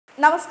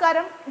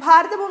നമസ്കാരം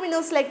ഭാരതഭൂമി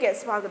ന്യൂസിലേക്ക്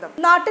സ്വാഗതം.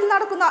 നാട്ടിൽ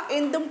നടക്കുന്ന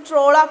എന്തും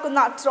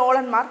ട്രോളാക്കുന്ന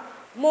ട്രോളന്മാർ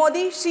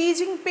മോദി ഷീ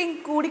ജിൻപിങ്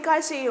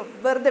കൂടിക്കാഴ്ചയും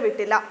വെറുതെ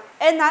വിട്ടില്ല.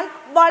 എന്നാൽ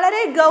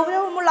വളരെ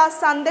ഗൗരവമുള്ള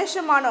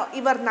സന്ദേശമാണ്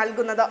ഇവർ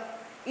നൽകുന്നത്.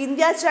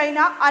 India China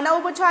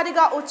അനൗപചാരിക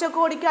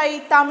ഉച്ചകോടിക്കായി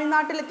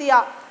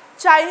തമിഴ്നാട്ടിലെത്തിയ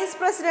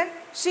Chinese president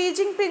Xi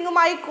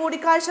ജിൻപിങ്ങുമായി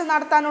കൂടിക്കാഴ്ച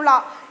നടത്താനുള്ള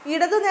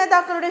ഇടതു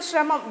നേതാക്കളുടെ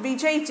ശ്രമം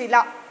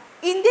വിജയിച്ചില്ല.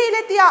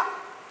 ഇന്ത്യയിലെത്തിയ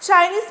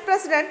ചൈനീസ്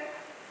പ്രസിഡന്റ്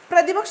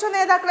പ്രതിപക്ഷ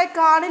നേതാക്കളെ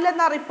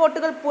കാണില്ലെന്ന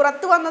റിപ്പോർട്ടുകൾ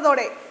പുറത്തു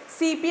വന്നതോടെ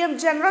CPM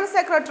general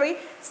secretary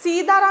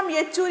Sitaram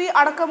Yechury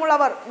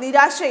അടക്കമുള്ളവർ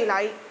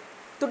നിരാശയിലായി.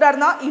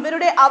 തുടർന്ന്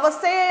ഇവരുടെ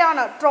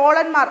അവസ്ഥയെയാണ്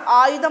ട്രോളന്മാർ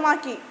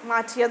ആയുധമാക്കി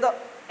മാറ്റിയത്.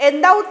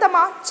 എന്താ ഉത്തമ,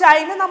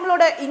 ചൈന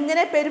നമ്മളോട്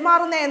ഇങ്ങനെ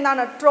പെരുമാറുന്നേ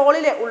എന്നാണ്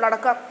ട്രോളിലെ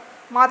ഉള്ളടക്കം.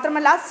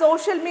 മാത്രമല്ല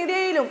സോഷ്യൽ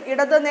മീഡിയയിലും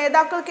ഇടത്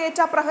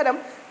നേതാക്കൾക്കേറ്റ പ്രഹരം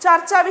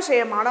ചർച്ചാ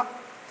വിഷയമാണ്.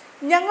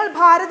 ഞങ്ങൾ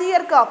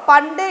ഭാരതീയർക്ക്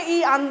പണ്ടേ ഈ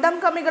അന്തം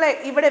കമ്മികളെ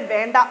ഇവിടെ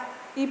വേണ്ട,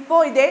 ഇപ്പോ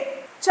ഇതേ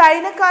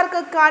ചൈനക്കാർക്ക്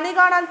കണി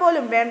കാണാൻ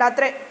പോലും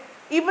വേണ്ടാത്രേ.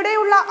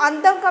 ഇവിടെയുള്ള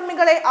അന്തം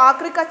കമ്മികളെ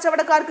ആക്രി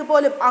കച്ചവടക്കാർക്ക്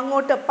പോലും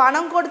അങ്ങോട്ട്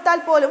പണം കൊടുത്താൽ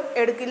പോലും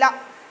എടുക്കില്ല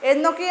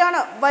എന്നൊക്കെയാണ്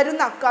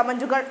വരുന്ന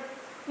കമന്റുകൾ.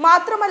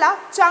 മാത്രമല്ല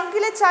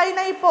ചങ്കിലെ ചൈന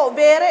ഇപ്പോ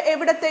വേറെ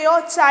എവിടത്തെയോ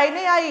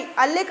ചൈനയായി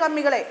അല്ലേ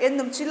കമ്മികളെ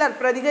എന്നും ചിലർ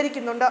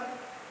പ്രതികരിക്കുന്നുണ്ട്.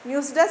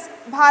 News desk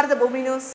Bharathabhoomi news.